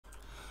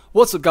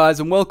What's up guys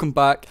and welcome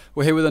back.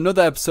 We're here with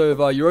another episode of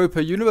our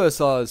Europa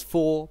Universalis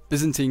 4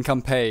 Byzantine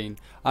campaign.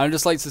 And I'd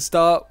just like to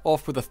start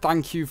off with a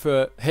thank you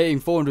for hitting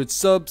 400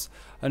 subs.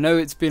 I know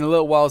it's been a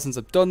little while since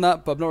I've done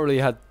that, but I've not really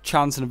had a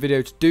chance in a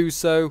video to do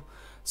so.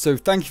 So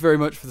thank you very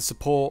much for the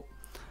support.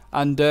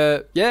 And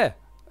the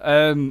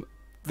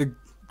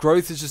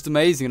growth is just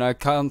amazing, and I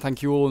can't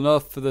thank you all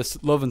enough for the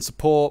love and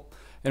support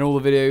in all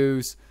the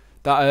videos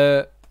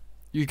that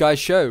you guys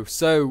show.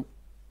 So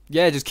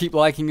yeah, just keep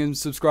liking and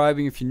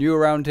subscribing if you're new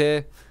around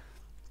here.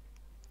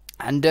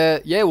 And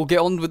yeah, we'll get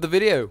on with the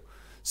video.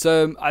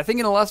 So I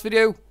think in the last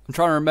video, I'm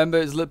trying to remember,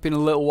 it's been a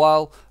little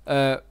while,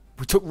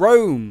 we took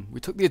Rome. We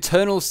took the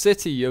eternal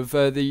city of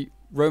the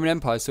Roman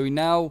Empire. So we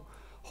now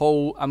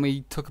hold, and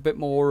we took a bit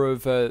more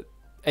of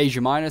Asia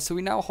Minor. So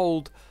we now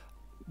hold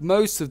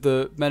most of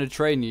the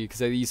Mediterranean, because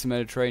they're the Eastern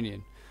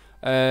Mediterranean.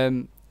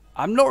 I'm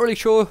not really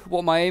sure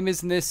what my aim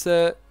is in this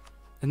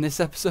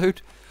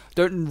episode.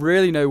 Don't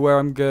really know where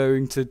I'm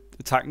going to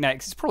attack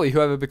next. It's probably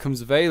whoever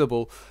becomes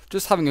available.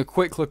 Just having a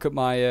quick look at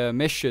my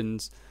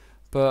missions.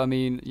 But I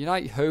mean,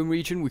 Unite Home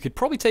Region. We could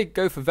probably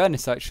go for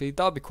Venice actually.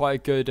 That'd be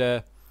quite a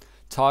good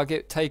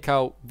target. Take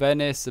out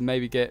Venice and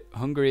maybe get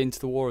Hungary into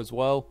the war as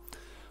well.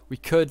 We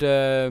could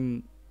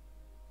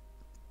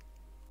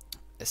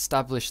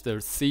establish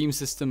the theme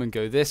system and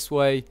go this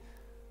way.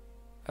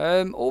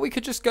 Or we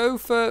could just go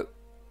for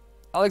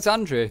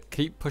Alexandria.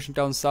 Keep pushing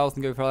down south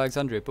and go for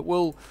Alexandria. But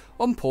we'll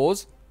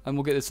unpause. And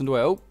we'll get this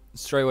underway. Oh,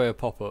 straight away a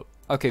pop-up.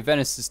 Okay,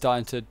 Venice is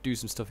starting to do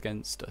some stuff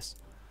against us.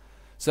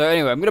 So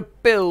anyway, I'm going to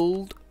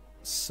build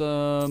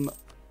some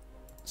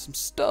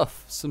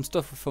stuff. Some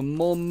stuff for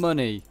more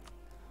money.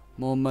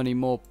 More money,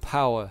 more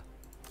power.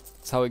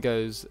 That's how it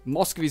goes.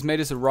 Muscovy's made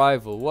us a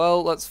rival.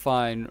 Well, that's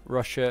fine.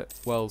 Russia,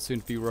 well,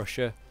 soon to be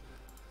Russia.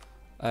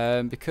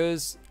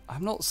 Because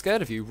I'm not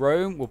scared of you.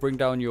 Rome will bring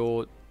down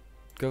your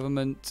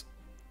government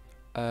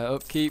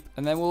upkeep.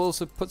 And then we'll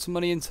also put some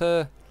money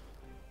into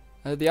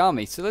the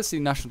army. So let's see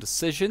national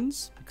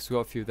decisions, because we've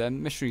got a few of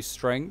them. Missionary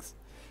strength.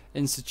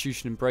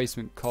 Institution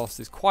embracement cost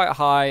is quite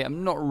high.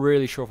 I'm not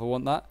really sure if I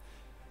want that.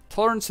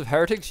 Tolerance of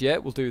heretics, yeah,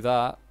 we'll do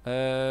that.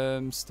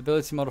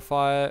 Stability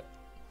modifier.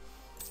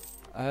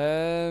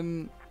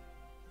 I'm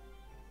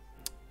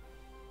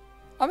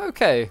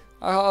okay.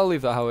 I'll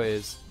leave that how it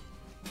is.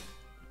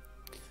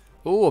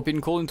 Oh, I've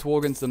been called into war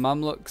against the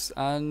Mamluks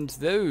and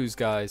those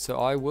guys, so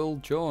I will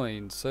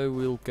join. So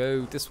we'll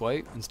go this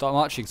way and start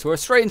marching. So we're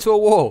straight into a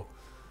war.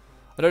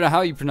 I don't know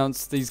how you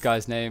pronounce these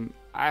guys' name.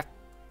 I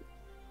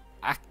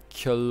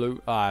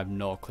have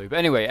no clue. But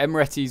anyway,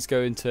 Emirati's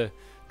going to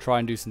try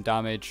and do some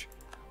damage.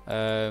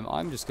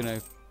 I'm just going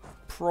to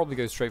probably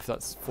go straight for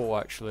that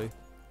fort, actually.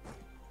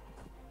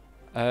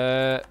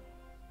 Oh,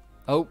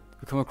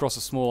 we come across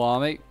a small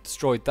army.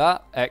 Destroyed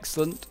that.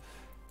 Excellent.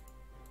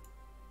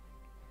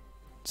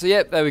 So,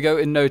 yep, there we go.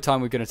 In no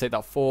time, we're going to take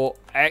that fort.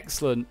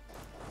 Excellent.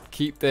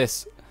 Keep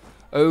this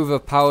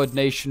overpowered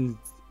nation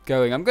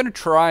going. I'm going to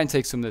try and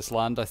take some of this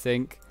land, I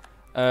think,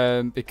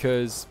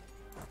 because,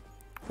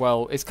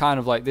 well, it's kind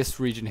of like this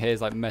region here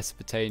is like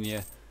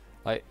Mesopotamia.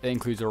 Like, it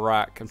includes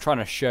Iraq. I'm trying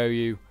to show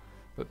you,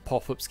 but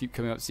pop-ups keep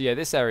coming up. So yeah,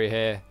 this area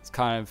here, it's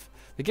kind of,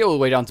 they get all the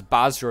way down to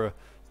Basra,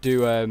 do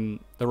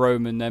the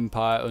Roman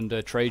Empire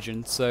under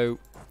Trajan. So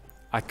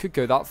I could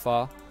go that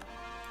far,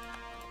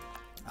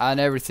 and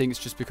everything's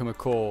just become a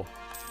core.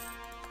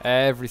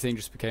 Everything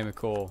just became a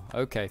core.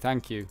 Okay,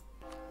 thank you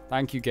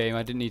game.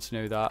 I didn't need to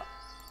know that.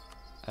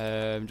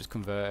 Just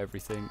convert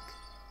everything,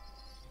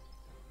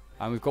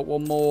 and we've got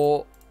one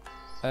more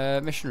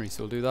missionary,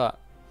 so we'll do that.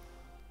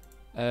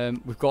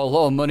 We've got a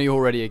lot of money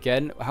already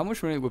again. How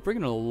much money? We're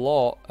bringing a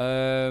lot.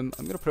 I'm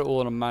gonna put it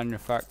all in a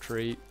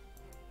manufactory.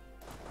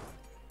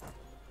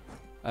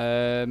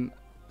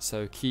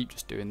 So keep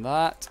just doing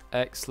that.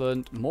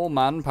 Excellent. More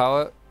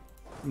manpower.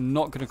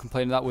 Not gonna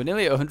complain of that. We're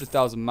nearly at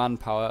 100,000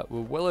 manpower.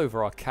 We're well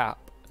over our cap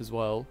as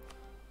well.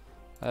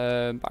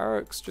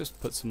 Barracks, just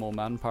put some more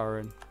manpower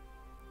in.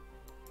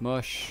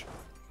 Mush.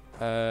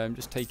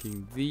 Just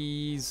taking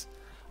these.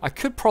 I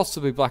could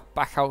possibly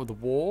back out of the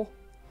war.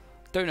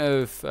 Don't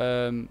know if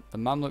the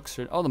Mamluks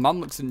are... Oh, the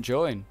Mamluks didn't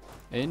join.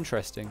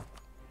 Interesting.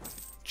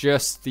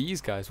 Just these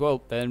guys.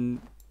 Well,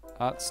 then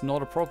that's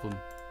not a problem.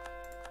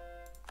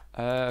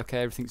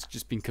 Okay, everything's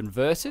just been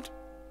converted.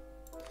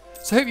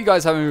 So I hope you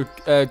guys are having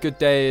a good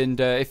day, and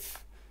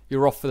if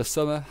you're off for the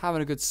summer,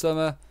 having a good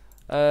summer.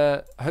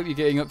 I hope you're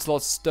getting up to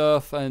lots of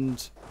stuff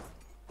and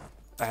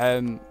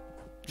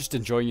just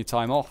enjoying your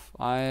time off.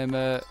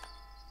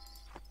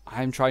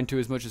 I'm trying to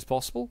as much as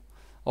possible.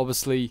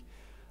 Obviously,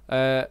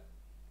 I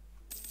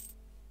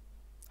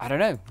don't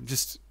know,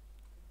 just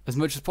as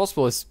much as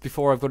possible as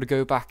before I've got to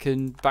go back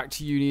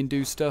to uni and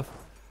do stuff.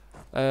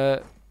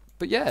 But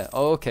yeah,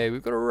 okay,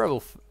 we've got a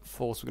rebel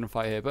force we're gonna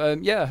fight here.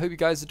 But yeah, I hope you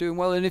guys are doing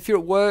well. And if you're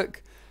at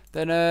work,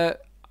 then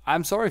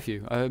I'm sorry for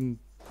you.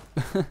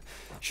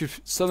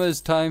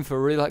 Summer's time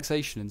for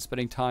relaxation and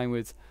spending time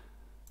with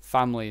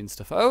family and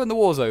stuff. Oh, and the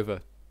war's over.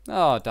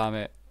 Oh, damn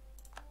it.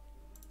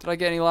 Did I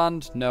get any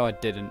land? No, I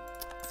didn't.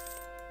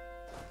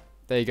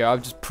 There you go.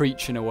 I'm just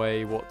preaching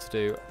away what to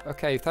do.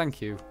 Okay, thank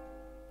you.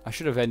 I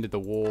should have ended the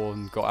war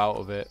and got out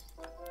of it.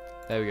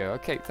 There we go.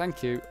 Okay,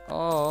 thank you.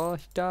 Oh,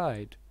 he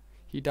died.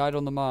 He died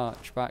on the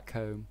march back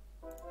home.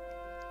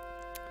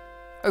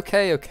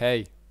 Okay,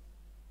 okay.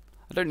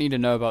 I don't need to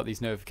know about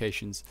these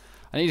notifications.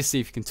 I need to see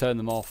if you can turn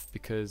them off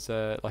because,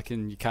 like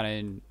you can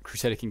in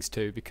Crusader Kings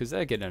 2, because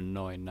they're getting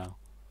annoying now.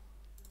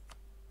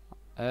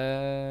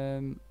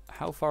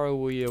 How far are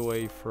we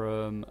away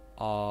from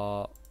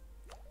our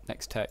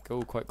next tech?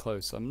 Oh, quite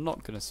close. I'm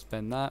not going to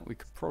spend that. We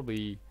could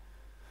probably...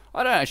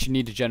 I don't actually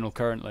need a general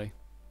currently.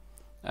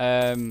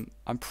 I'm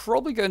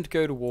probably going to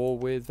go to war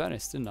with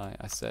Venice, didn't I?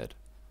 I said.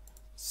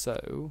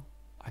 So,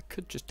 I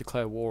could just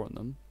declare war on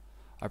them.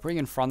 I bring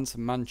in France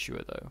and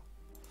Mantua, though.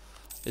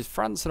 Is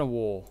France in a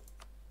war?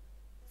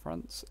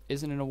 France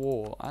isn't in a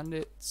war, and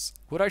it's...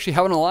 would actually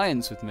have an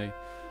alliance with me.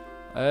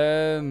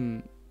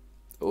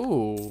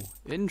 Ooh,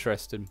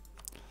 interesting.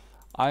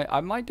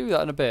 I might do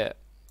that in a bit.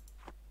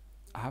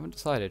 I haven't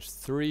decided.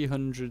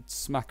 300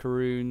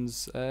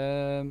 smackaroons.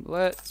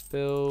 Let's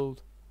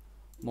build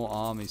more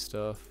army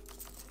stuff.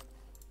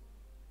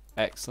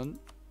 Excellent.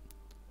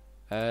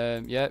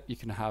 Yep, you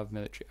can have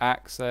military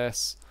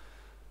access.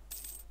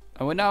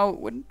 And we're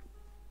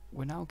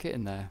now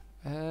getting there.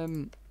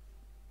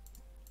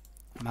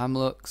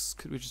 Mamluks,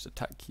 could we just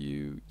attack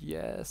you?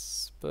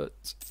 Yes,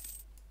 but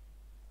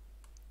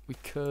we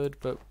could,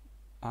 but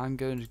I'm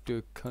going to do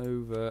a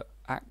covert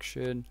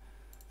action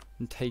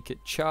and take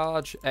it.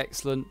 Charge,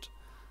 excellent.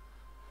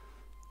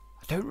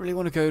 I don't really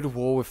want to go to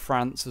war with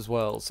France as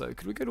well, so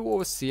could we go to war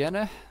with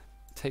Siena?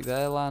 Take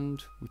their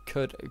land? We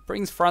could. It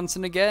brings France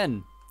in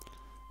again.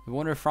 I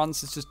wonder if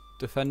France is just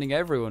defending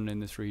everyone in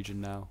this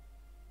region now.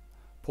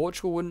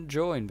 Portugal wouldn't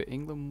join, but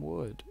England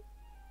would.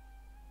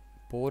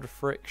 Border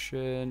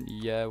friction,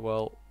 yeah,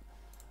 well.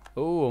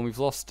 Oh, and we've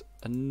lost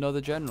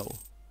another general.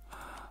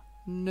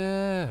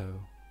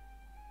 No.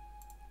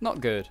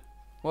 Not good.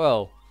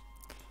 Well,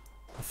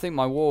 I think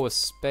my war with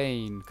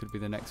Spain could be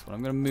the next one.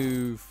 I'm going to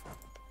move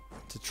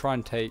to try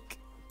and take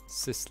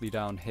Sicily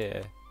down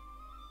here.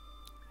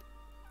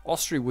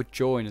 Austria would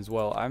join as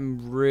well.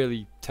 I'm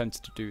really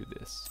tempted to do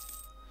this.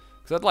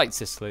 Because I'd like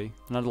Sicily,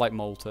 and I'd like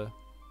Malta,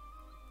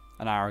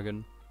 and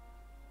Aragon.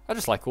 I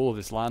just like all of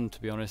this land,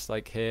 to be honest,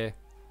 like here.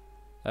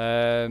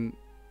 And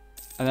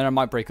then I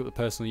might break up the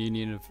personal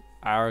union of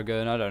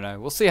Aragon, I don't know.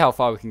 We'll see how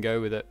far we can go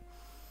with it.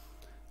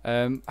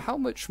 How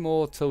much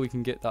more till we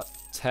can get that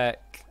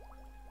tech?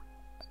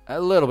 A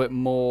little bit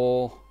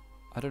more.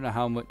 I don't know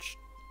how much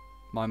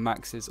my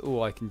max is.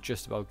 Oh, I can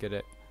just about get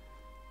it.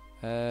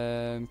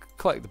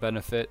 Collect the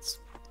benefits.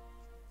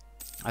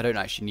 I don't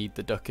actually need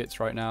the ducats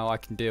right now. I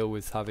can deal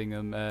with having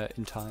them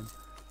in time.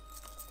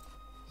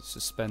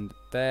 Suspend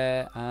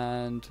there.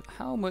 And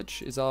how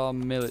much is our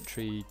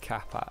military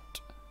cap at?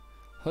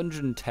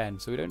 110,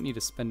 so we don't need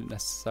to spend it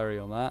necessarily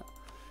on that.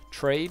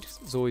 Trade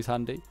is always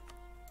handy.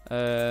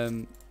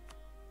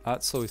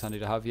 That's always handy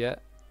to have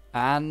yet.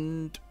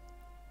 And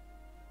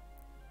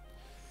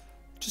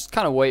just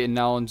kind of waiting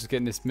now on just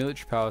getting this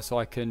military power so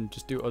I can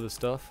just do other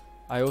stuff.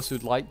 I also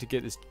would like to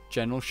get this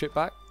generalship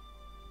back.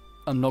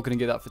 I'm not going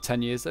to get that for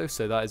 10 years though,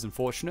 so that is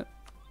unfortunate.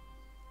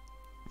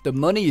 The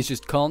money is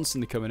just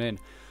constantly coming in.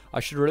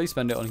 I should really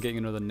spend it on getting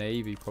another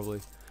navy probably.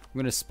 I'm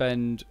going to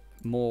spend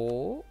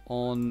more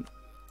on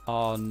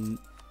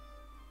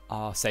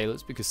our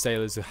sailors because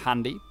sailors are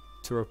handy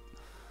to...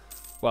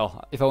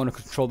 well, if I want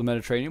to control the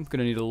Mediterranean, I'm going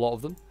to need a lot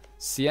of them.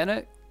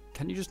 Siena,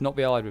 can you just not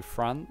be allied with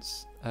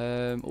France?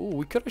 Oh,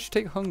 we could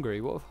actually take Hungary.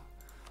 What?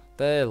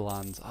 Their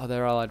lands. Oh,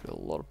 they're allied with a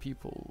lot of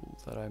people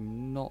that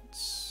I'm not...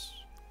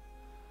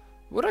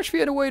 would actually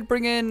be a way to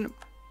bring in...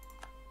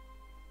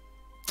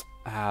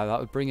 that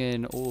would bring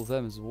in all of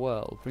them as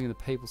well. Bring in the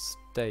Papal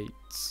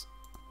States.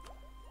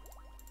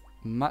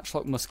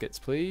 Matchlock muskets,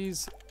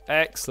 please.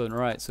 Excellent.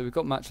 Right, so we've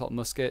got matchlock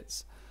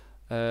muskets.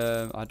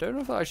 I don't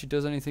know if that actually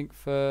does anything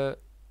for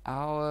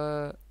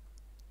our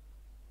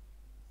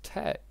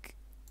tech.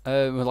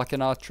 Like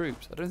in our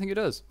troops. I don't think it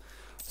does.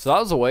 So that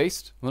was a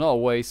waste. Well, not a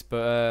waste,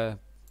 but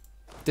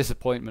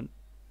disappointment.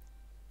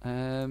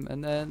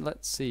 And then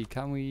let's see.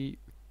 Can we...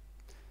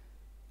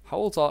 how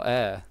old's our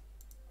heir?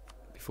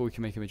 Before we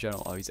can make him a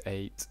general. Oh, he's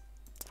 8. It's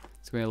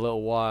going to be a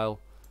little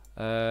while.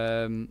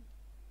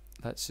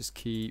 Let's just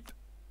keep...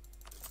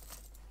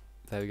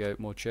 there we go.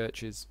 More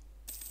churches.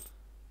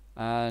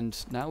 And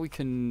now we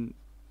can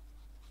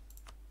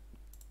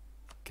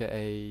get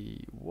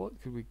a...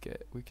 what could we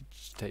get? We could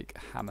just take a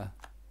hammer.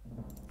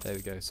 There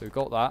we go. So we've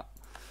got that.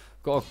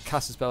 Got a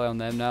casus belli on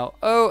them now.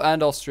 Oh,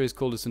 and Austria's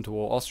called us into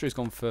war. Austria's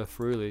gone for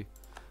Friuli.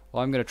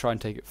 Well, I'm going to try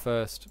and take it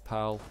first,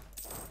 pal.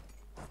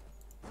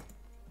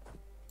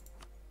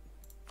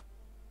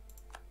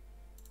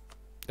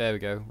 There we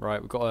go. Right,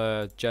 we've got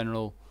a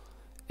general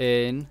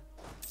in.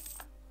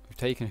 We've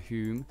taken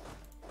Hume.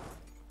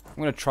 I'm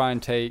going to try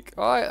and take...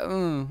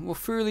 well,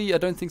 Friuli, I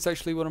don't think it's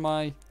actually one of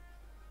my...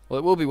 well,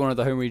 it will be one of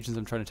the home regions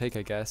I'm trying to take,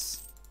 I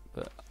guess.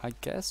 But I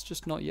guess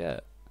just not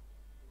yet.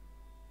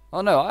 Oh,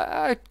 no,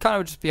 I kind of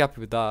would just be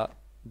happy with that.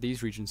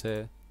 These regions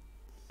here.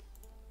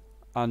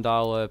 And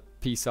I'll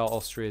peace out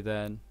Austria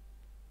then.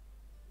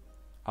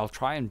 I'll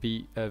try and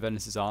beat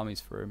Venice's armies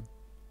for him.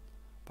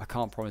 But I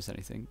can't promise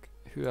anything.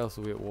 Who else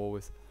are we at war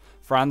with?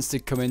 France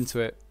did come into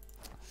it.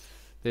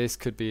 This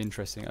could be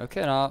interesting.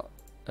 Okay, now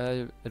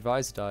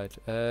advisor died.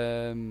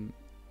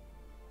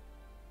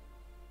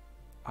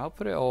 I'll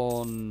put it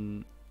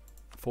on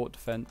fort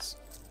defense.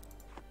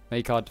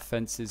 Make our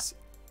defenses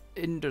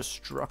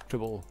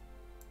indestructible.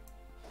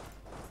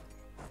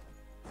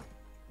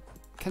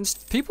 Can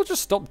people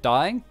just stop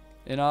dying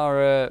in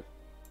our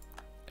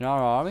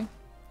army?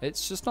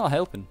 It's just not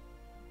helping.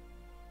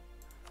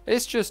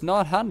 It's just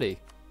not handy.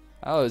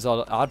 Oh, it's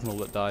our admiral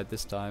that died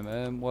this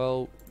time.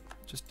 Well,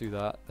 just do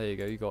that. There you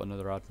go. You got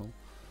another admiral.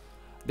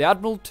 The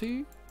admiral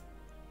too.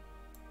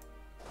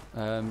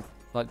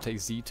 Like to take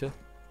Zeta,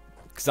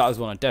 because that was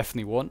one I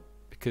definitely want.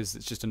 Because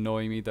it's just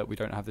annoying me that we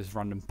don't have this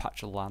random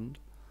patch of land.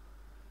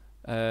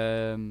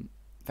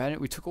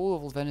 We took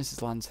all of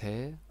Venice's lands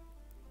here,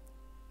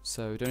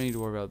 so we don't need to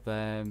worry about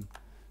them.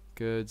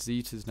 Good.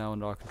 Zeta's now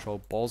under our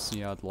control.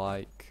 Bosnia, I'd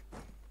like.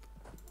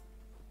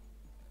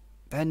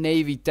 Their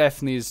navy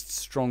definitely is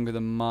stronger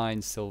than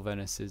mine, still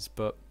Venice's,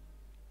 but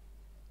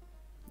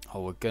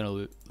oh, we're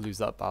gonna lose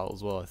that battle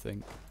as well, I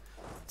think.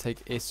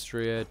 Take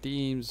Istria,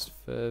 Deems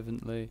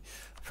fervently.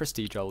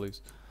 Prestige, I'll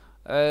lose.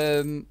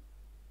 Okay,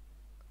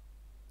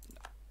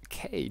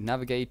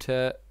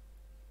 Navigator.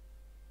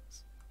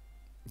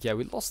 Yeah,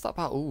 we lost that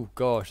battle. Oh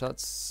gosh,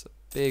 that's a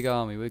big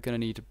army. We're gonna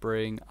need to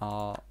bring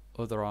our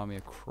other army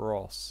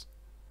across.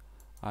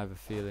 I have a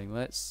feeling.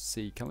 Let's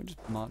see. Can we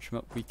just march him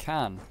up? We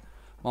can.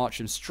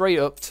 March him straight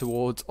up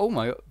towards... Oh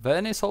my...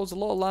 Venice holds a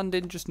lot of land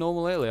in just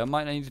normal Italy. I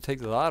might need to take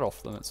that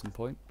off them at some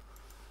point.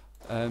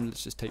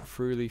 Let's just take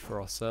Friuli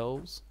for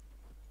ourselves.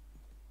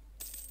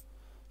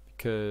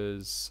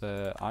 Because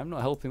I'm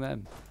not helping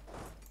them.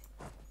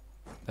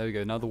 There we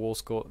go. Now the war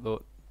score...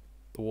 The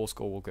war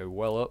score will go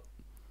well up.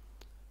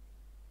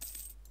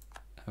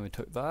 And we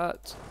took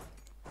that.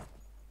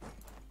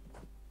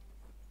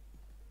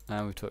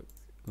 And we took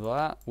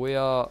that. We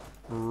are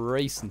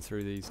racing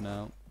through these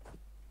now.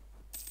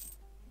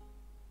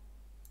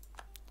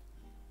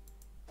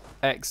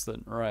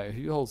 Excellent. Right,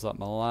 who holds that?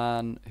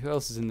 Milan. Who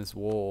else is in this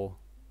war?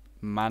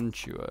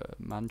 Mantua.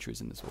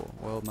 Mantua's in this war.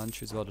 Well,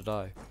 Mantua's about to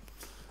die.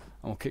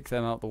 And we'll kick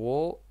them out the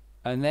war.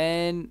 And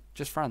then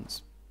just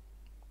France.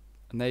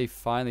 And they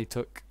finally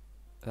took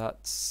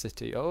that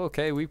city. Oh,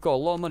 okay, we've got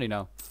a lot of money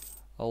now.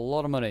 A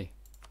lot of money.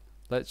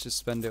 Let's just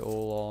spend it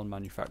all on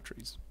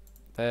manufactories.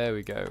 There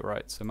we go.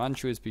 Right, so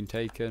Mantua's been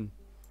taken.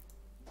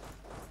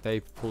 They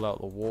pulled out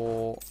the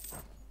war.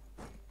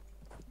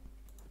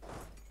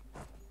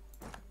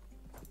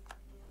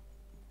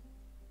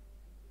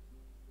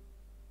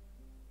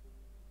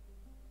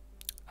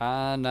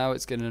 And now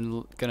it's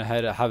gonna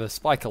have a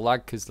spike of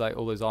lag because like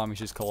all those armies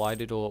just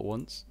collided all at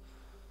once.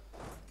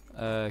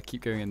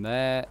 Keep going in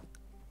there,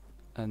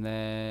 and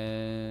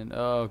then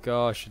oh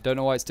gosh, I don't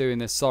know why it's doing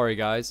this. Sorry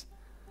guys.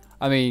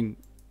 I mean,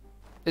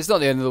 it's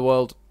not the end of the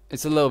world.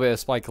 It's a little bit of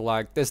spike of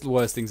lag. There's the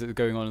worst things that are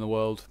going on in the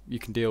world. You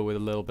can deal with a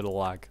little bit of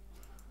lag.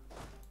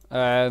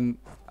 And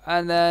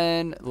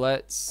then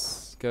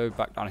let's go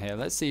back down here.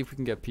 Let's see if we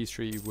can get a peace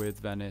treaty with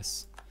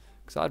Venice,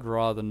 because I'd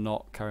rather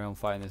not carry on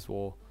fighting this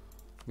war.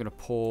 I'm gonna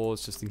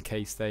pause just in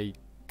case they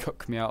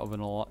cuck me out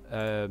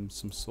of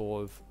some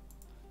sort of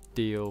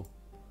deal.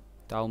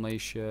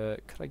 Dalmatia.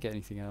 Could I get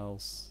anything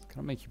else? Can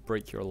I make you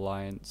break your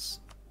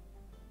alliance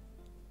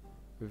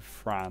with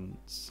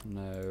France?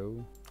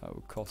 No, that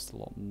would cost a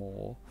lot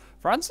more.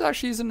 France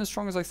actually isn't as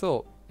strong as I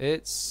thought.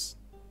 It's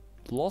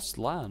lost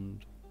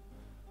land.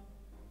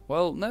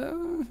 Well,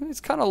 no,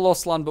 it's kind of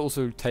lost land, but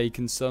also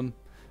taken some.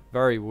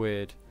 Very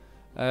weird.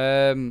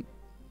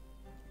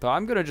 But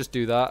I'm going to just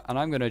do that, and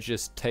I'm going to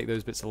just take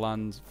those bits of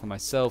land for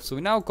myself. So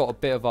we now got a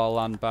bit of our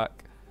land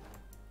back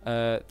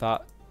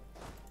that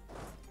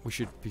we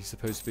should be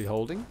supposed to be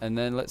holding. And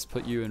then let's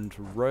put you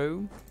into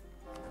Rome.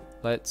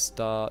 Let's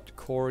start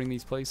coring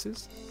these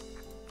places.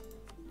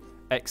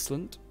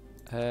 Excellent.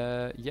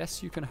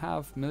 Yes, you can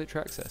have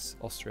military access,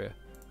 Austria.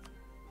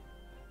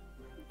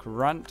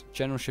 Grant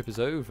generalship is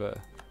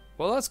over.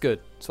 Well, that's good.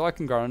 So I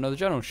can grant another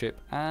generalship,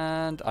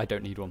 and I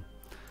don't need one.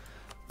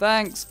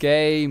 Thanks,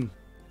 game.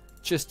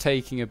 Just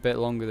taking a bit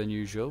longer than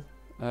usual.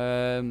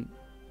 Yeah,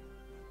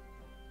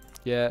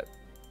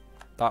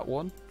 that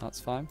one. That's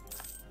fine.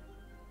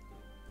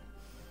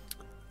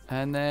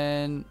 And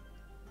then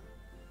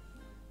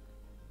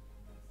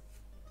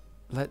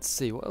let's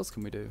see, what else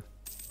can we do?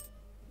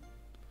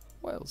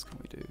 What else can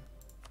we do?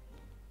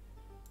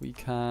 We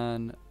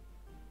can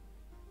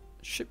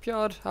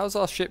shipyard. How's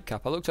our ship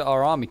cap? I looked at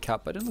our army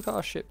cap, but I didn't look at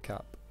our ship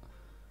cap.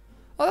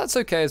 Oh, that's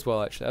okay as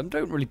well, actually. I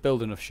don't really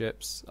build enough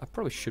ships. I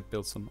probably should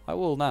build some. I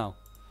will now.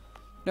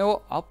 You know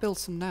what? I'll build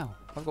some now.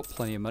 I've got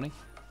plenty of money.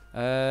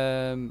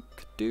 Could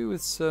do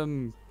with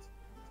some,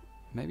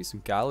 maybe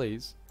some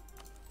galleys.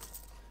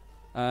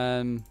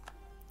 Is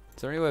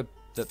there anywhere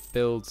that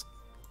builds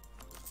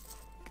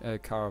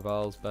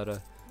caravels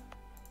better?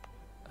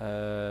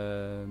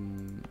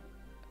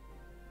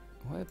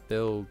 Where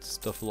build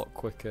stuff a lot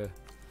quicker?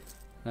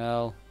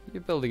 Well,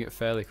 you're building it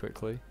fairly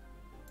quickly.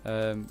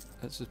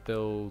 Let's just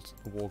build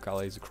war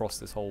galleys across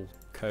this whole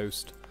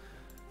coast.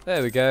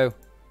 There we go.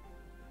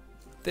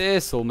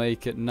 This will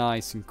make it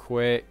nice and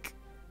quick.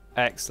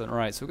 Excellent.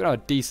 Right, so we're going to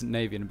have a decent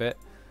navy in a bit.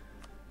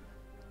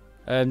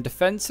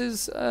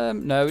 Defences?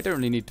 No, we don't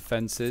really need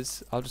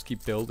defences. I'll just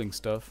keep building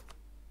stuff.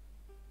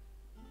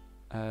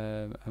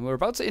 And we're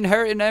about to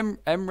inherit an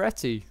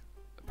Emreti,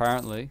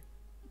 apparently.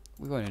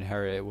 We won't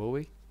inherit it, will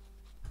we?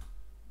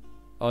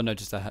 Oh no,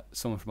 just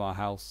someone from our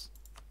house.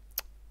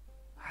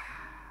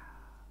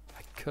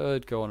 I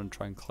could go on and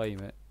try and claim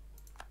it.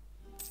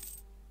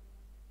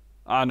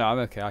 Ah no, I'm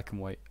okay, I can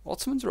wait.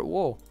 Ottomans are at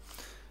war.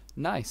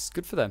 Nice,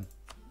 good for them.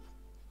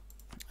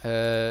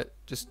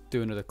 Just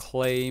do another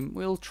claim.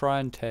 We'll try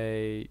and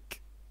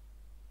take...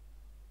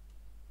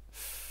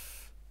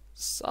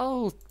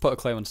 I'll put a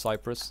claim on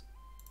Cyprus.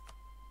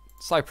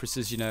 Cyprus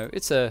is, you know,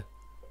 it's an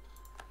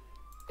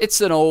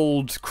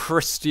old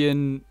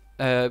Christian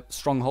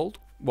stronghold.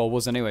 Well,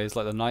 was anyway. It's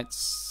like the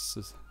Knights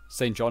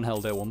St. John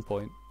held it at one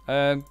point.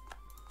 If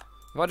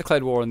I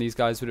declared war on these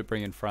guys, would it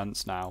bring in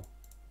France now?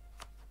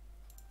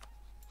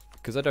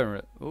 Because I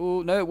don't...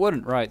 Oh, no, it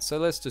wouldn't. Right, so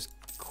let's just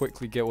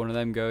quickly get one of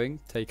them going.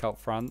 Take out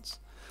France.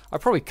 I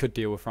probably could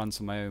deal with France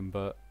on my own,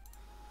 but...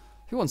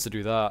 Who wants to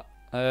do that?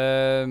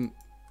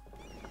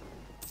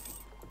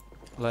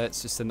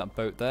 Let's just send that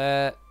boat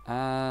there.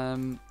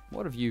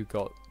 What have you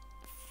got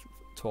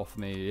to offer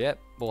me? Yep,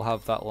 we'll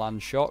have that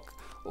land shock.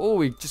 Oh,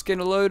 we just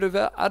gained a load of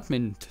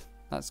admin.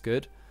 That's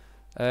good.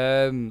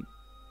 I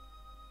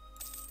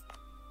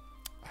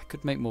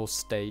could make more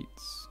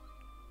states.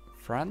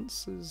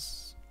 France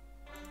is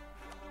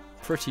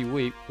pretty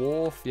weak.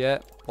 Wharf, yeah.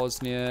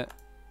 Bosnia.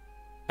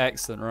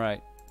 Excellent,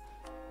 right.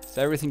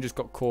 So everything just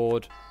got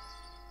cored.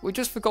 We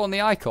just forgotten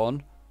the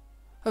icon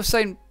of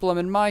St.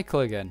 Blummin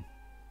Michael again.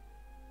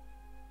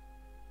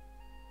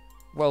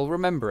 Well,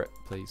 remember it,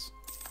 please.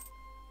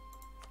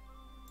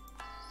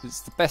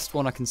 It's the best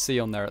one I can see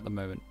on there at the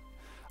moment.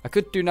 I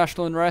could do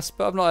national unrest,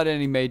 but I've not had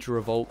any major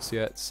revolts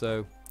yet,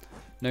 so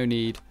no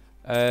need.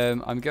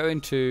 I'm going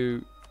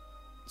to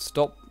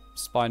stop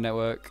spy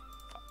network.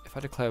 If I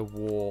declare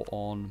war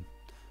on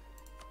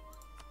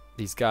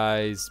these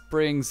guys,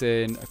 brings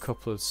in a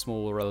couple of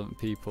small irrelevant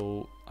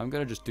people. I'm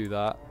going to just do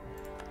that.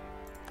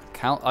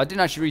 I didn't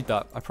actually read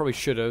that. I probably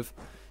should have.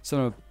 Some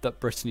of that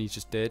Brittany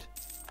just did.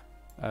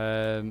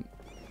 It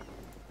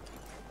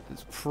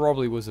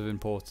probably was of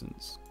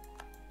importance.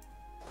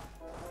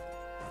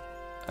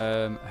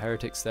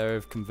 Heretics there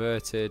have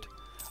converted.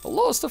 A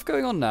lot of stuff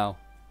going on now.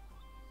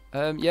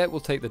 Yeah, we'll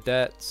take the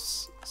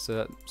debts. So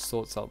that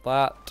sorts out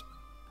that.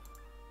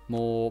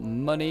 More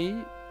money.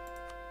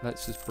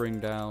 Let's just bring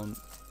down...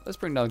 Let's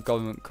bring down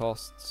government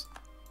costs.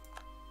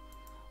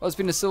 Oh, there's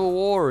been a civil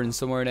war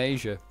somewhere in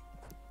Asia.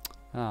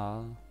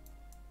 Ah.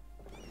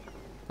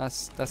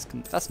 That's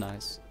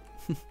nice.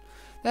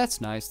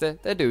 That's nice.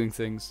 They're doing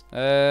things.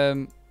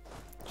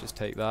 Just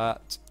take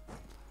that.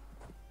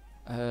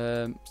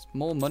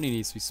 More money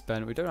needs to be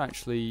spent. We don't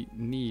actually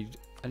need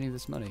any of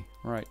this money.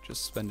 Right,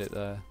 just spend it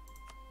there.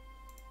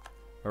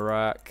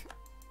 Iraq.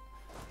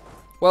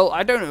 Well,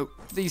 I don't know.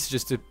 These are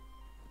just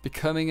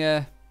becoming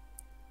a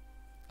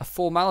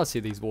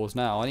formality, these wars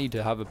now. I need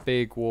to have a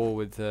big war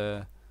with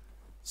I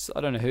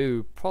don't know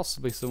who.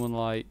 Possibly someone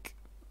like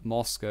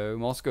Moscow.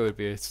 Moscow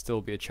would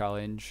still be a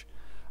challenge.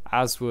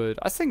 As would...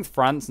 I think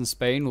France and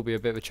Spain will be a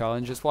bit of a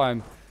challenge. That's why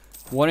I'm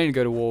wanting to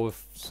go to war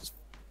with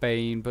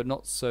Spain, but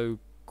not so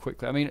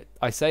quickly. I mean,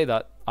 I say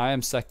that. I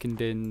am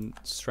second in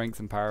strength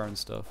and power and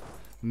stuff.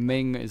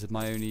 Ming is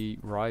my only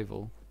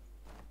rival.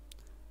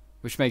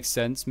 Which makes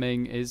sense.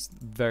 Ming is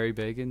very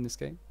big in this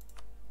game.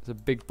 He's a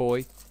big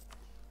boy.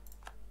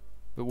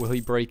 But will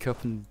he break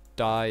up and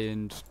die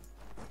and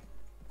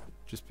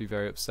just be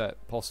very upset?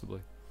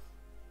 Possibly.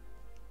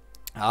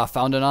 Ah,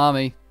 found an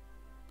army.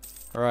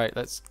 Alright,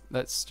 let's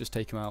just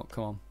take him out.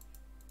 Come on.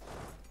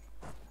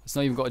 It's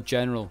not even got a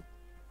general.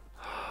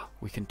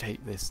 We can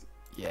take this.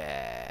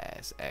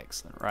 Yes,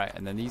 excellent. Right,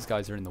 and then these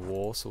guys are in the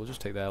war, so we'll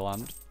just take their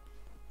land.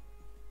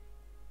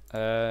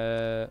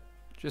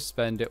 Just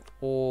spend it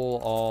all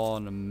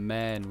on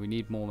men. We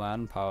need more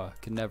manpower.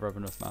 Can never have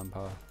enough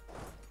manpower.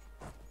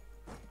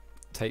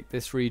 Take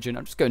this region.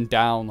 I'm just going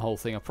down the whole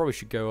thing. I probably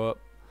should go up.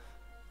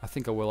 I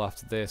think I will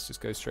after this.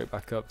 Just go straight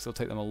back up, because it'll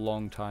take them a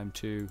long time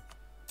to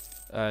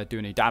do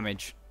any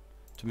damage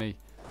to me.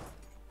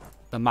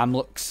 The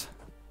Mamluks.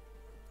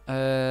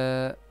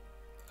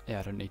 Yeah,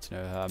 I don't need to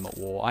know I'm at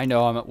war. I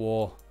know I'm at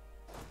war.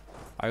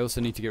 I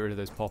also need to get rid of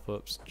those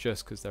pop-ups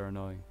just because they're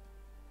annoying.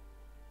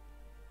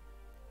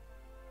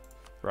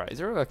 Right, is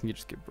there a way I can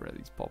just get rid of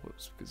these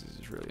pop-ups because this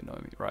is really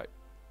annoying me? Right.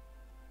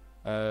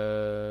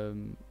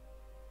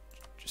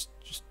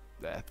 Just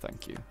there,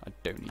 thank you. I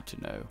don't need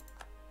to know.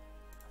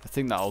 I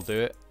think that'll do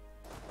it.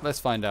 Let's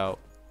find out.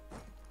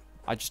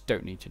 I just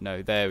don't need to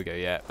know. There we go,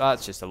 yeah.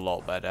 That's just a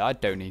lot better. I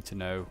don't need to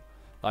know.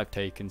 I've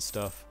taken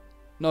stuff.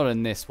 Not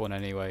in this one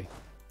anyway.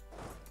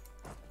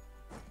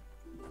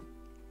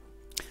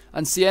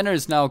 And Siena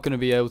is now going to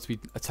be able to be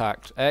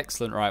attacked.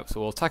 Excellent, right.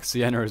 So we'll attack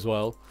Siena as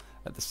well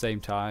at the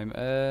same time.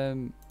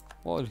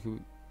 What would we...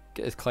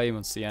 get a claim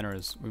on Siena,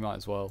 as we might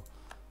as well.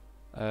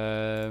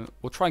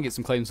 We'll try and get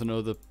some claims on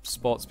other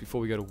spots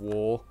before we go to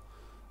war.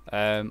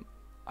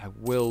 I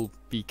will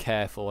be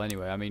careful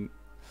anyway. I mean,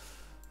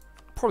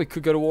 probably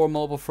could go to war on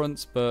multiple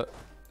fronts, but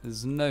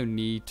there's no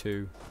need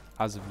to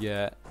as of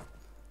yet.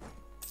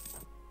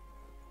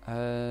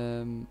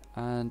 And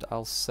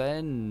I'll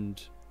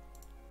send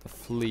the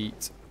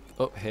fleet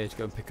up here to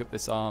go and pick up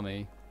this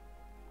army.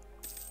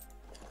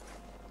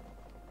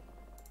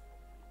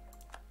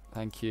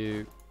 Thank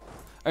you.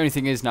 Only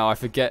thing is now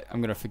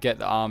I'm gonna forget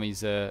that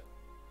armies have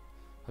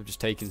just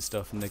taken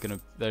stuff and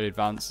their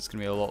advance is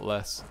gonna be a lot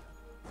less.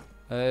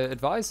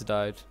 Advisor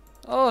died.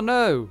 Oh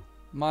no!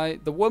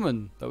 The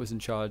woman that was in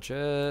charge.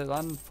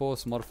 Land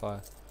force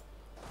modifier.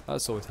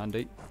 That's always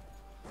handy.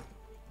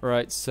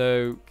 Right,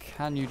 so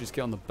can you just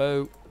get on the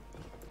boat?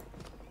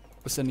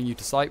 We're sending you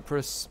to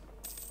Cyprus.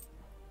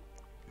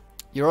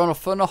 You're on a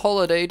fun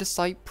holiday to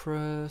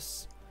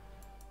Cyprus.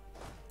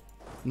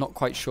 Not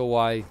quite sure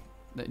why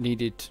it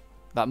needed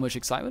that much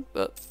excitement,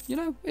 but you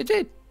know, it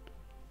did.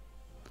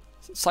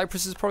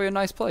 Cyprus is probably a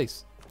nice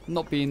place.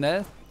 Not being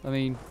there, I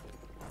mean,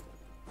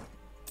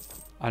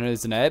 I know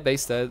there's an air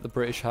base there that the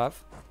British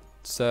have,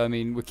 so I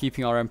mean, we're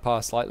keeping our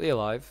empire slightly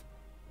alive.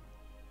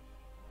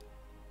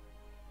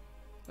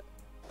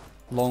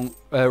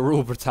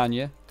 Rule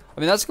Britannia. I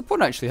mean, that's a good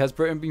point actually. Has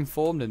Britain been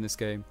formed in this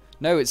game?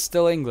 No, it's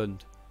still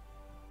England.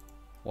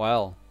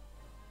 Well.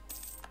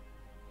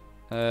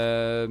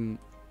 That's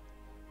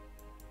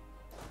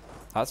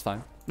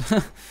fine.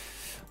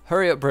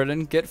 Hurry up,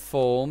 Britain. Get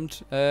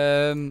formed.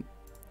 I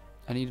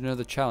need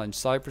another challenge.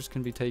 Cyprus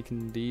can be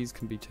taken. These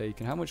can be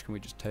taken. How much can we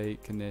just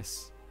take in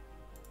this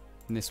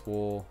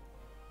war?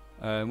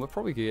 We'll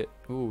probably get.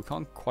 Oh, we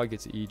can't quite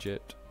get to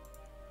Egypt.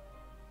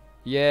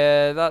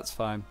 Yeah, that's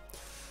fine.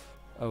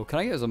 Oh, can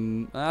I get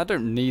some? I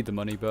don't need the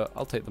money, but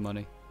I'll take the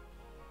money.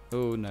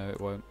 Oh no,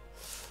 it won't.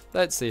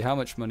 Let's see. How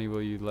much money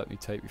will you let me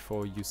take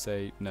before you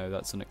say no?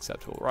 That's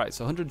unacceptable. Right.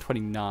 So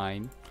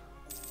 129.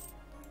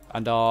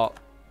 And our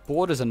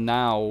borders are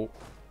now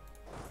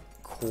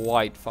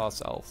quite far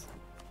south.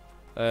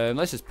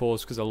 Let's just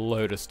pause because a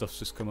load of stuff's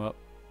just come up.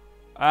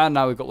 And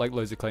now we've got like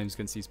loads of claims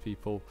against these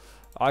people.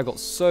 I've got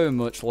so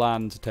much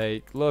land to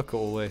take. Look at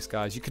all this,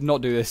 guys. You could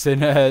not do this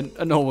in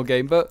a normal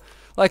game. But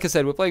like I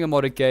said, we're playing a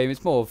modded game.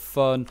 It's more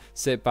fun.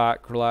 Sit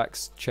back,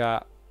 relax,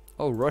 chat.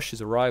 Oh,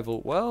 Russia's a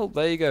rival. Well,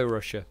 there you go,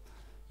 Russia.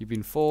 You've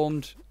been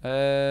formed.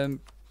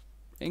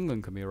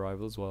 England can be a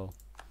rival as well.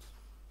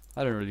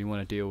 I don't really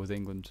want to deal with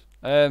England.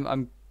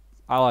 I'm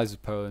allies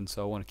with Poland,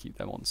 so I want to keep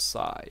them on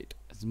side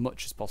as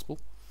much as possible.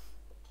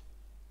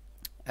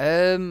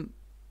 And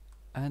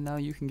now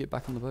you can get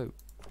back on the boat.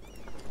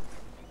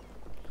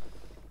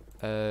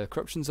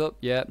 Corruption's up.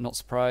 Yeah, not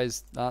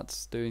surprised.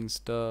 That's doing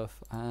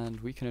stuff. And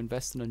we can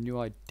invest in a new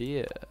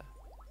idea.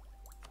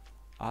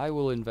 I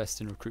will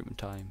invest in recruitment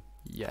time.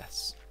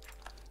 Yes.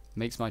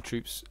 Makes my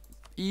troops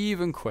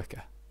even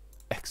quicker.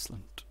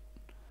 Excellent.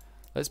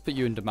 Let's put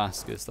you in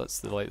Damascus. That's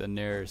the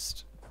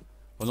nearest.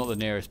 Well, not the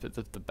nearest, but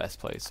the best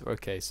place.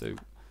 Okay, so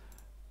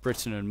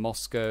Britain and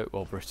Moscow,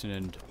 well, Britain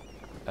and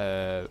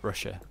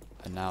Russia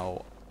are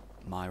now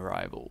my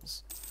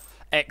rivals.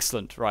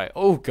 Excellent. Right.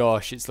 Oh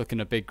gosh, it's looking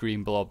a big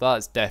green blob.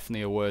 That's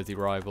definitely a worthy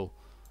rival.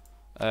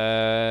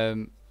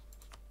 A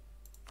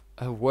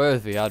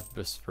worthy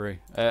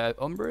adversary.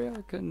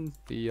 Umbria can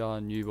be our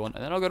new one,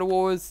 and then I'll go to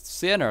war with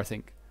Siena, I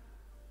think.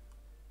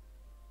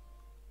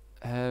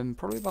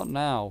 Probably about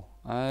now.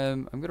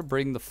 I'm gonna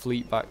bring the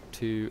fleet back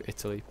to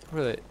Italy.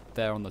 Put it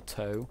there on the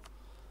toe.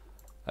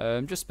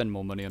 Just spend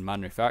more money on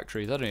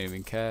manufactories. I don't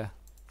even care.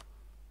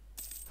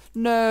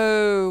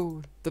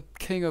 No, the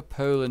King of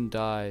Poland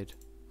died.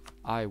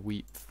 I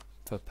weep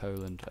for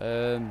Poland.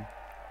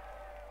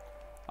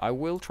 I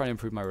will try and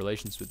improve my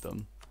relations with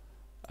them.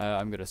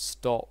 I'm gonna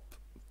stop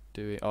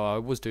doing. Oh, I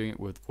was doing it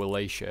with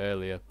Wallachia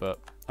earlier, but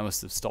I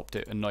must have stopped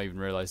it and not even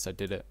realised I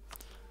did it.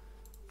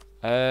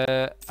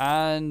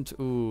 And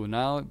ooh,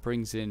 now it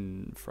brings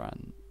in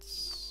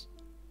France.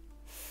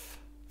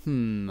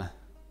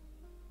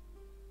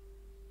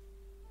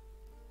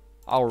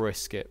 I'll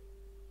risk it.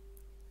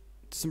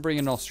 Doesn't bring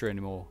in Austria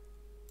anymore.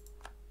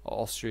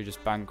 Austria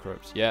just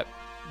bankrupt. Yep,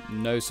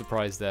 no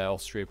surprise there.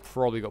 Austria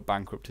probably got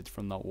bankrupted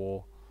from that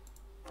war.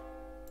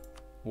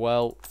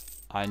 Well,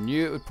 I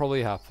knew it would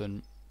probably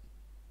happen.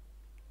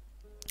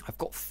 I've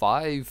got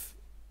 5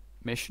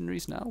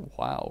 missionaries now.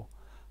 Wow.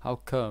 How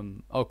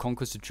come? Oh,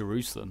 conquest of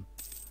Jerusalem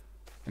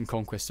and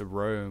conquest of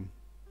Rome.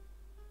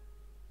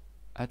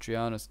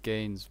 Adrianus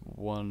gains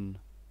 1.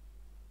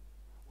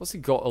 What's he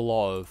got a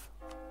lot of?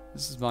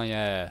 This is my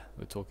heir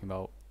we're talking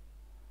about.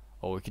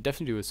 Oh, we could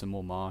definitely do with some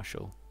more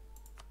martial.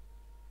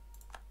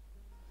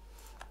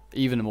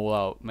 Even them all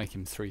out, make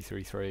him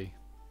 333.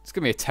 It's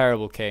gonna be a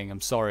terrible king.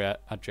 I'm sorry,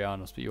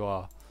 Adrianus, but you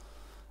are.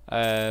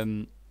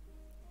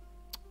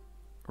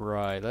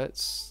 Right,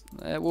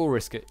 we'll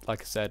risk it.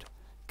 Like I said,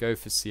 go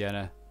for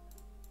Siena.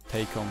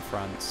 Take on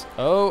France.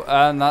 Oh,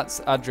 and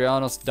that's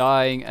Adrianus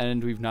dying,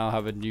 and we've now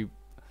have a new.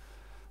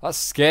 That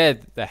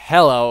scared the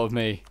hell out of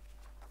me.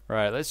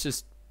 Right, let's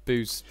just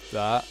boost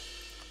that.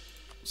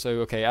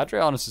 So, okay,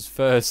 Adrianus'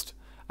 first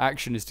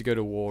action is to go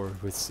to war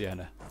with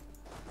Siena.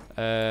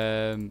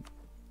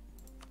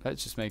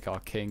 Let's just make our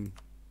king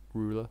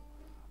ruler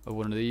of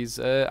one of these.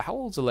 How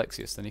old's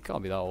Alexius then? He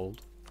can't be that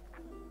old.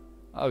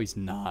 Oh, he's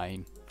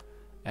 9.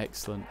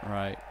 Excellent,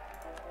 right.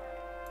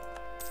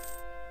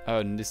 Oh,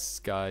 and this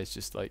guy's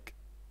just like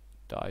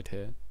died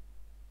here.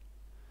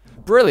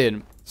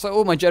 Brilliant. So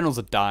all my generals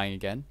are dying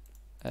again.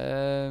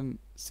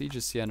 Siege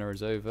of Siena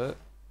is over.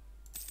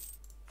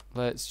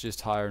 Let's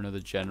just hire another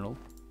general.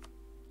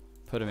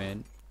 Put him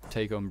in.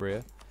 Take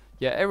Umbria.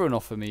 Yeah, everyone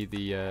offer me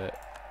the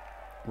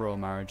royal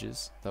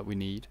marriages that we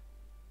need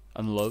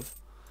and love.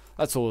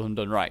 That's all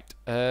done right.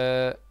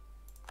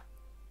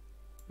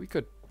 We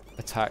could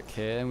attack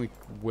here, and we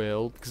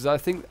will, because I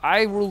think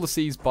I rule the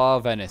seas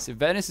bar Venice. If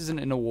Venice isn't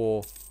in a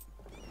war,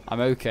 I'm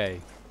okay.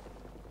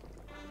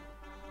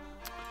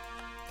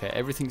 Okay,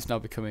 everything's now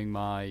becoming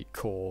my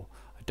core.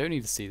 I don't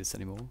need to see this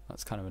anymore.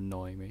 That's kind of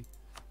annoying me.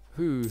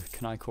 Who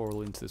can I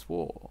call into this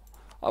war?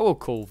 I will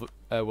call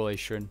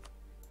Walachia,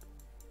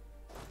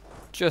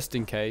 just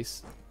in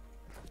case.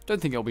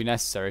 Don't think it'll be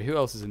necessary. Who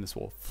else is in this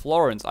war?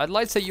 Florence. I'd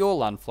like to say your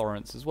land,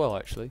 Florence, as well,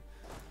 actually.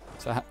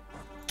 So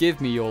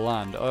give me your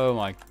land. Oh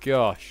my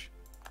gosh.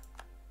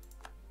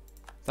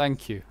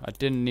 Thank you. I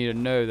didn't need to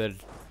know that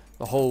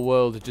the whole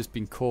world had just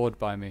been cored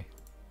by me.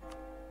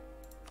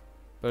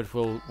 But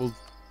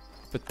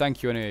but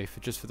thank you anyway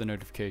just for the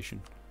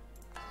notification.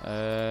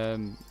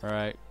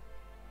 Right.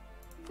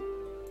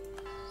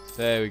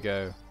 There we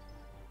go.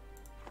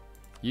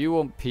 You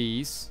want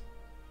peace?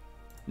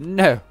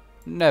 No,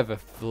 never,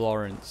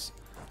 Florence.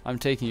 I'm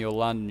taking your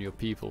land and your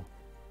people.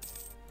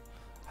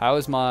 How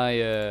is my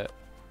oh,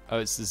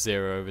 it's the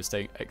 0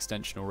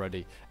 extension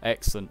already.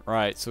 Excellent.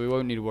 Right, so we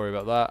won't need to worry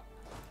about that.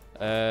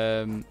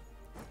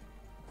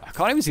 I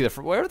can't even see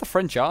where are the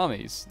French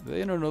armies? Are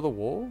they in another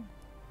war?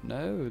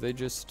 No, they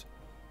just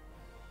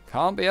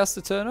can't be asked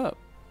to turn up.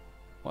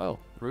 Well,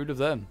 rude of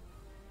them.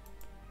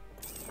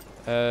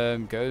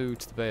 Go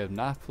to the Bay of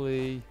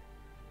Napoli.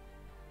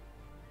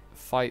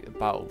 Fight a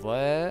battle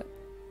there.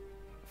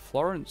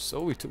 Florence.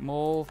 Oh, we took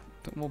more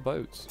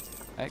boats.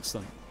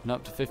 Excellent. And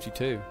up to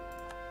 52.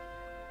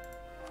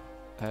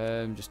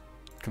 Just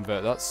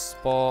convert that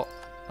spot.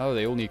 Oh,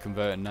 they all need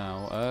converting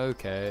now.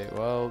 Okay,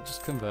 well,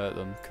 just convert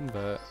them.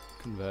 Convert.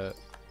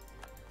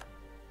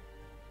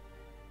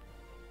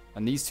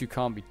 And these two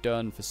can't be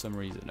done for some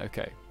reason.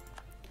 Okay.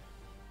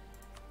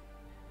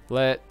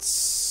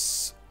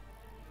 Let's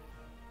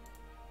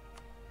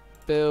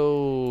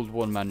build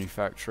one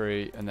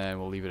manufactory, and then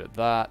we'll leave it at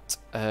that.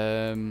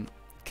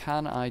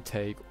 Can I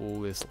take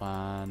all this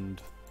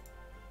land?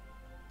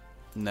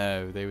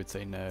 No, they would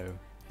say no.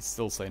 They'd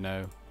still say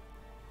no.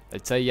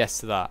 They'd say yes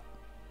to that.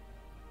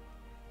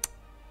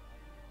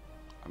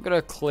 I'm going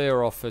to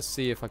clear off and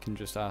see if I can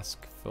just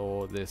ask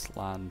for this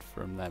land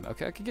from them.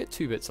 Okay, I can get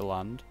 2 bits of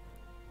land.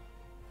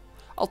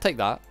 I'll take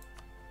that.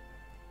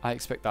 I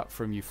expect that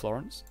from you,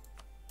 Florence.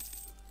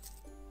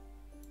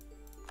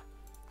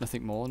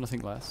 Nothing more,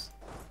 nothing less.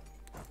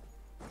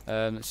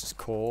 Let's just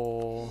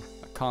call...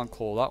 I can't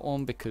call that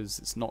one because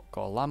it's not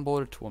got a land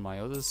border to one of my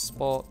other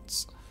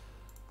spots.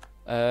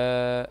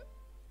 What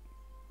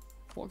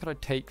could I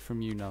take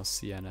from you now,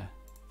 Siena?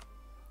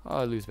 Oh,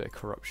 I lose a bit of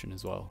corruption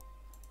as well.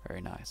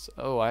 Very nice.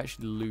 Oh, I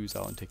actually lose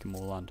out on taking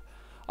more land.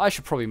 I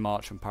should probably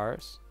march on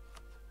Paris.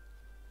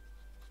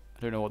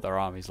 I don't know what their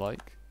army's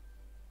like.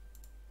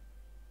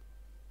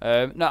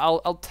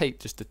 No, I'll take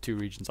just the 2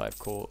 regions I have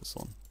courts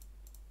on.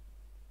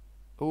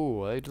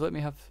 Oh, they'd let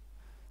me have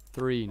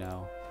 3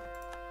 now.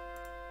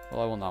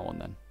 Well, I want that one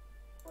then.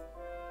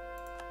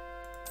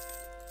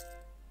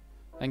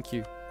 Thank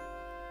you.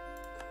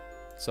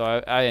 So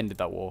I ended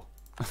that war.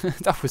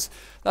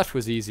 that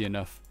was easy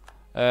enough.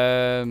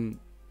 And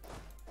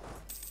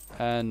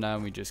now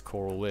we just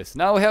core all this.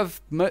 Now we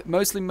have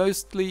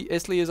mostly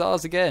Italy is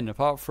ours again,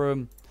 apart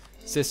from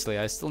Sicily.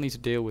 I still need to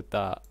deal with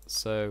that.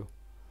 So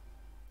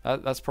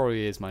that's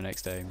probably is my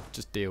next aim.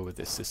 Just deal with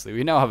this Sicily.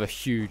 We now have a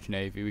huge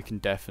navy. We can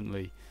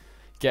definitely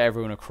get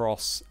everyone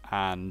across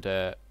and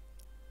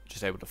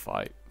just able to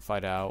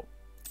fight out.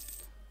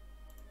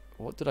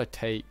 What did I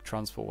take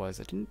transport-wise?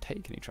 I didn't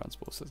take any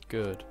transports. That's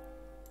good.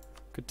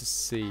 Good to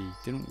see.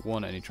 Didn't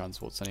want any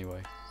transports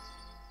anyway.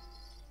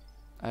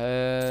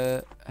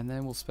 And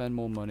then we'll spend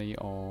more money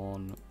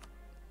on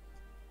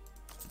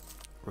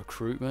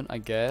recruitment, I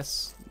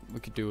guess. We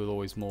could do with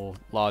always more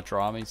larger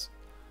armies.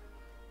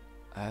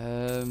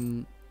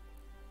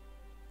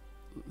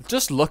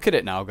 Just look at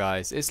it now,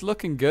 guys. It's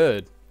looking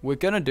good. We're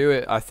going to do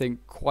it, I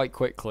think, quite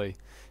quickly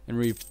in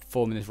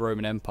reforming this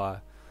Roman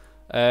Empire.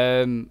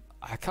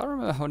 I can't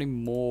remember how many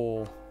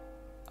more...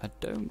 I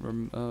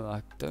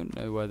don't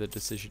know where the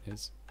decision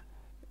is.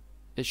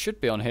 It should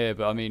be on here,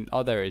 but I mean...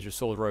 Oh, there it is.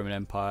 Restore the Roman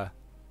Empire.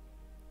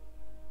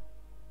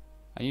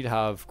 I need to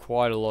have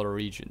quite a lot of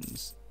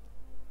regions.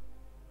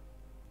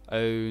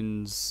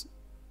 Owns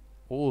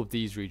all of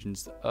these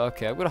regions.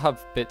 Okay, I'm going to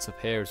have bits up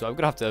here, so I'm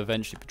going to have to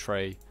eventually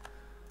betray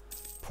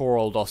poor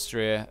old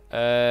Austria.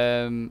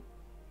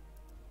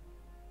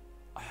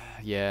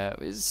 Yeah,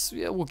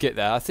 we'll get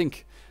there. I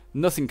think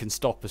Nothing can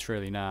stop us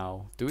really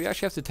now. Do we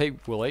actually have to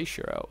take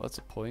Wallachia out? That's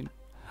a point.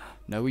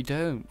 No, we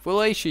don't.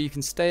 Wallachia, you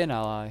can stay an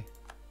ally.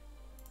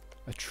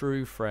 A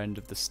true friend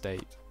of the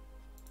state.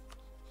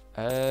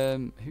 Who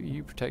are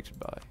you protected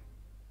by?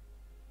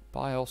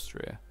 By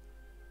Austria.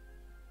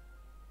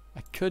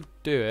 I could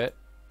do it.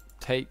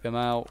 Take them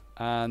out,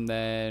 and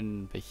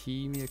then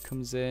Bohemia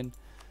comes in.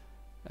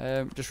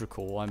 Just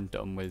recall, I'm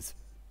done with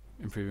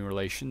improving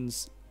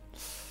relations.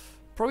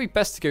 Probably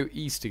best to go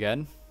east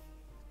again.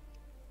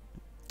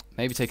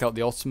 Maybe take out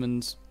the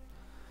Ottomans.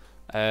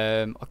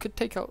 I could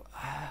take out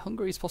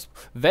Hungary is possible.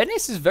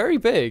 Venice is very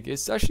big.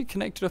 It's actually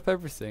connected up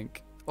everything.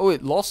 Oh,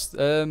 it lost.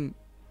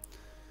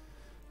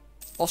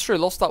 Austria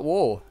lost that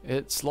war.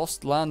 It's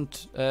lost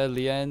land,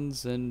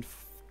 Liens and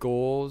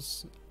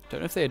Gauls. Don't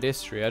know if they had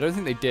history. I don't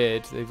think they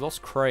did. They've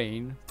lost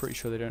Crane. Pretty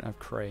sure they don't have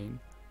Crane.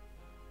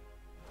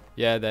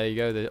 Yeah, there you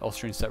go. The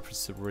Austrian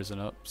separatists have risen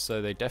up,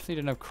 so they definitely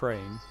didn't have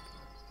Crane.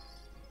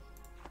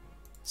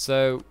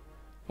 So,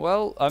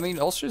 well, I mean,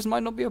 Austrians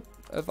might not be a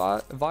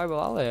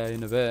viable ally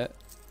in a bit.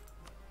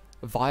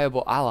 A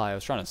viable ally, I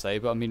was trying to say,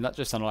 but I mean, that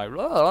just sounded like...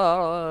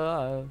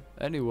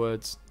 Any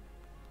words.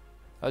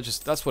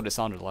 That's what it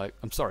sounded like.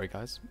 I'm sorry,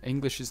 guys.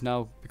 English has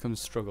now become a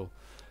struggle.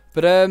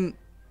 But,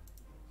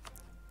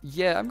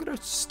 yeah, I'm going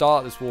to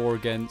start this war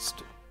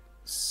against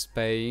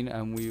Spain,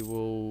 and we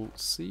will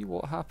see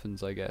what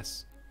happens, I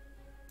guess.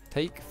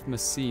 Take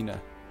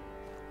Messina.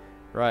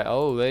 Right,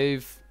 oh,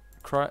 they've...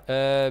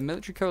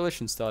 military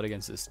coalition start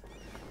against us.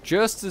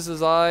 Just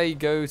as I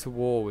go to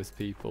war with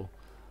people.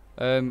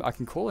 I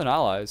can call in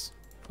allies.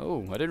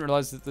 Oh, I didn't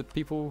realise that the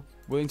people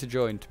willing to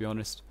join, to be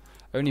honest.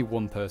 Only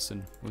one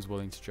person was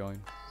willing to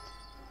join.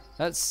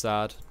 That's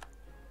sad.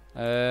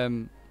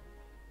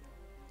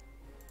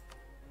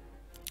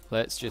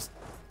 Let's just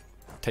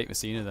take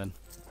Messina then.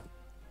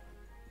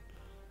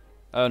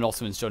 Oh, and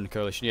Ottomans joined the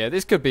coalition. Yeah,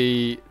 this could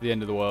be the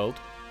end of the world.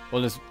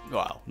 Well,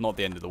 not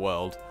the end of the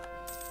world.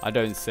 I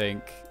don't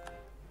think.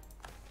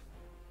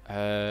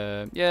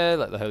 Yeah,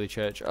 like the Holy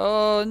Church.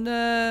 Oh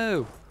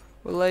no!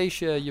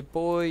 Wallachia, your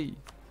boy.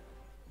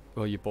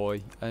 Well, your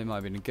boy. It might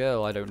have been a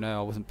girl. I don't know.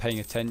 I wasn't paying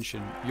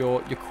attention.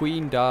 Your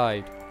queen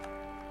died.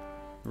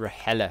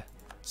 Rahela.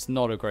 It's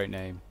not a great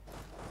name.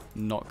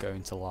 Not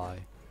going to lie.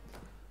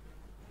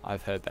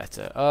 I've heard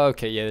better.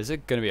 Okay, yeah, there's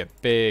going to be a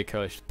big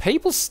coalition.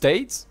 Papal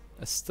states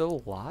are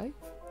still alive?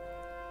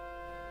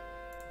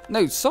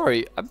 No,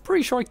 sorry. I'm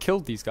pretty sure I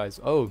killed these guys.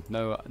 Oh,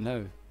 no,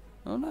 no.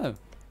 Oh, no.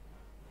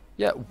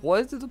 Yeah,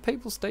 what do the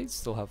Papal States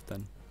still have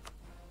then?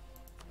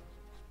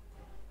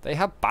 They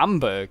have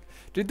Bamberg.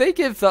 Did they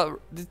give that?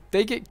 Did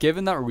they get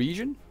given that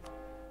region?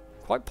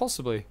 Quite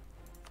possibly.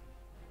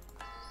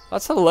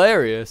 That's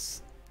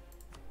hilarious.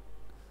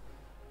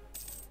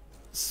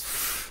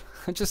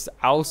 I just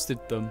ousted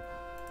them.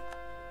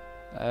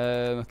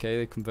 Okay,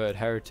 they converted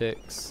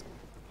heretics.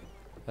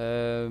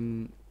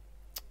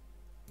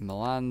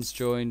 Milan's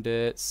joined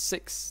it.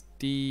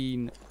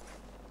 16. I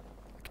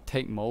could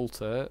take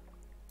Malta.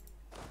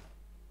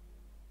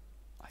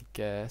 I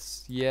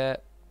guess. Yeah,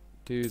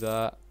 do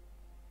that.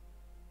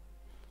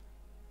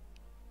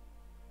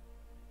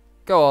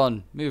 Go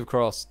on, move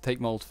across.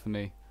 Take Malta for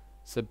me.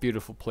 It's a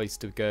beautiful place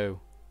to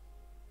go.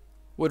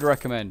 Would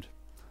recommend.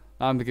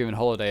 I'm giving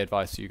holiday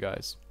advice to you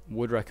guys.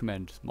 Would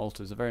recommend.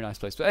 Malta is a very nice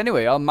place. But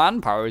anyway, our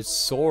manpower is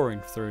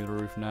soaring through the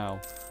roof now.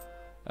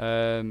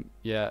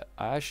 Yeah,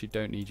 I actually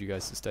don't need you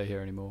guys to stay here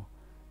anymore.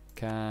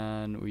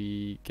 Can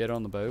we get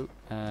on the boat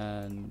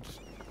and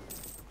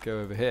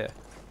go over here?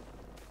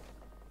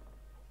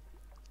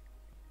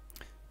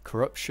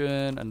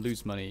 Corruption and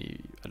lose money.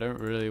 I don't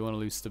really want to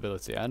lose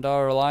stability. And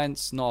our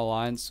alliance, not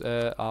alliance,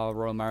 our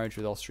royal marriage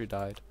with Austria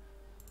died.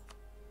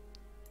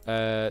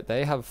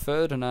 They have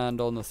Ferdinand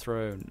on the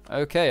throne.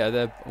 Okay,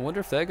 I wonder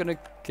if they're going to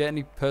get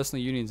any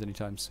personal unions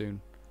anytime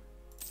soon.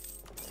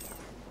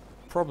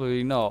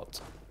 Probably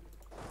not.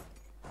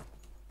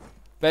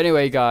 But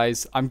anyway,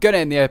 guys, I'm going to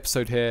end the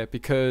episode here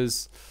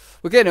because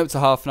we're getting up to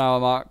half an hour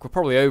mark. We're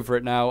probably over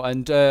it now.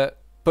 And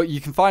but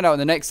you can find out in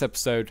the next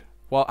episode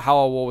how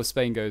our war with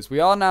Spain goes. We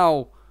are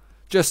now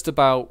just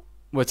about...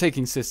 We're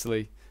taking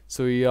Sicily,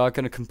 so we are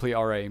going to complete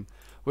our aim.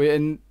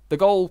 The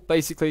goal,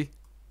 basically,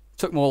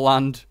 took more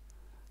land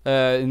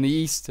in the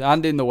east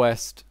and in the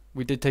west.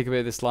 We did take a bit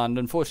of this land.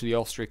 Unfortunately,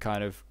 Austria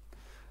kind of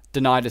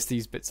denied us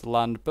these bits of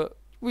land, but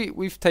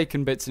we've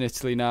taken bits in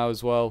Italy now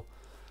as well.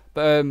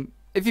 But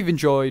if you've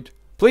enjoyed,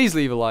 please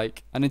leave a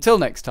like, and until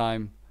next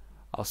time,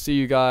 I'll see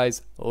you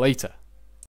guys later.